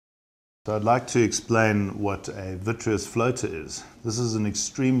So I'd like to explain what a vitreous floater is. This is an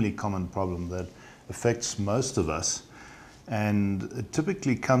extremely common problem that affects most of us, and it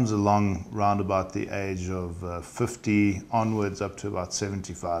typically comes along round about the age of 50 onwards up to about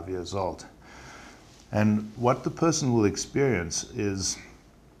 75 years old. And what the person will experience is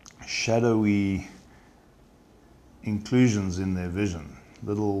shadowy inclusions in their vision,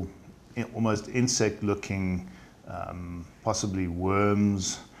 little almost insect-looking, possibly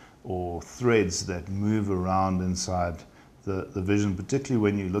worms, or threads that move around inside the vision, particularly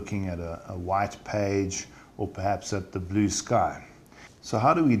when you're looking at a white page or perhaps at the blue sky. So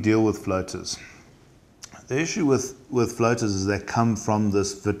how do we deal with floaters? The issue with floaters is they come from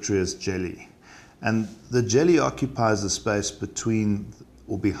this vitreous jelly. And the jelly occupies the space between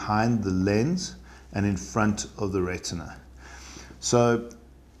or behind the lens and in front of the retina. So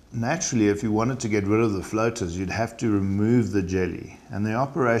naturally, if you wanted to get rid of the floaters, you'd have to remove the jelly. And the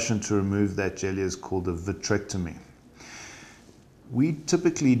operation to remove that jelly is called a vitrectomy. We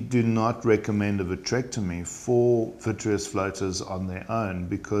typically do not recommend a vitrectomy for vitreous floaters on their own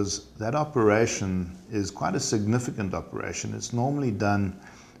because that operation is quite a significant operation. It's normally done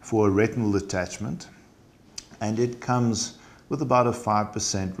for a retinal detachment, and it comes with about a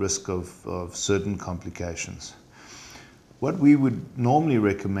 5% risk of certain complications. What we would normally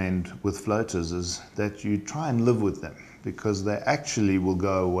recommend with floaters is that you try and live with them, because they actually will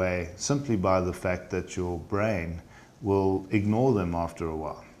go away simply by the fact that your brain will ignore them after a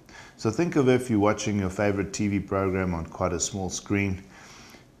while. So think of if you're watching your favorite TV program on quite a small screen.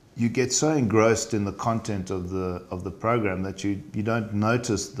 You get so engrossed in the content of the program that you don't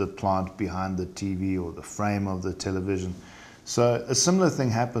notice the plant behind the TV or the frame of the television. So a similar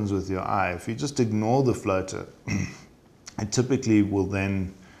thing happens with your eye. If you just ignore the floater, it typically will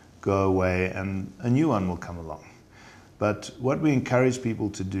then go away and a new one will come along. But what we encourage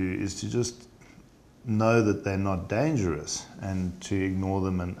people to do is to just know that they're not dangerous and to ignore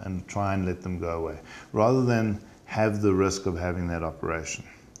them and try and let them go away, rather than have the risk of having that operation.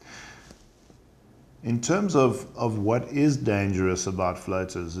 In terms of what is dangerous about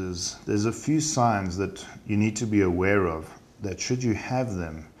floaters, there's a few signs that you need to be aware of, that should you have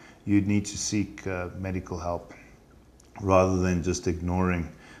them, you'd need to seek medical help, rather than just ignoring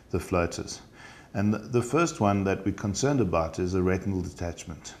the floaters. And the first one that we're concerned about is a retinal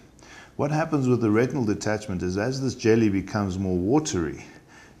detachment. What happens with the retinal detachment is, as this jelly becomes more watery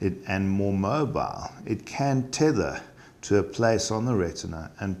and more mobile, it can tether to a place on the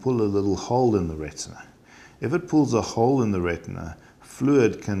retina and pull a little hole in the retina. If it pulls a hole in the retina,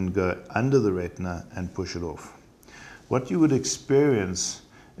 fluid can go under the retina and push it off. What you would experience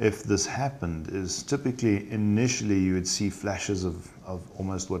if this happened is typically initially you would see flashes of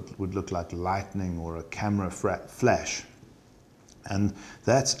almost what would look like lightning or a camera flash. And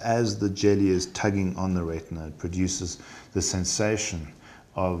that's as the jelly is tugging on the retina. It produces the sensation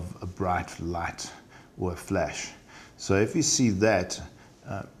of a bright light or a flash. So if you see that,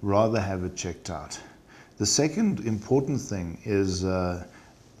 rather have it checked out. The second important thing is the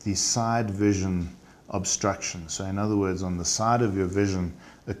side vision obstruction. So in other words, on the side of your vision,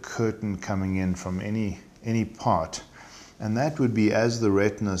 a curtain coming in from any part. And that would be, as the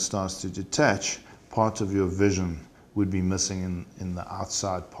retina starts to detach, part of your vision would be missing in the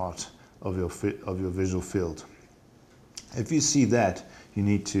outside part of your visual field. If you see that, you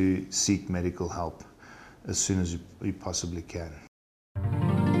need to seek medical help as soon as you possibly can.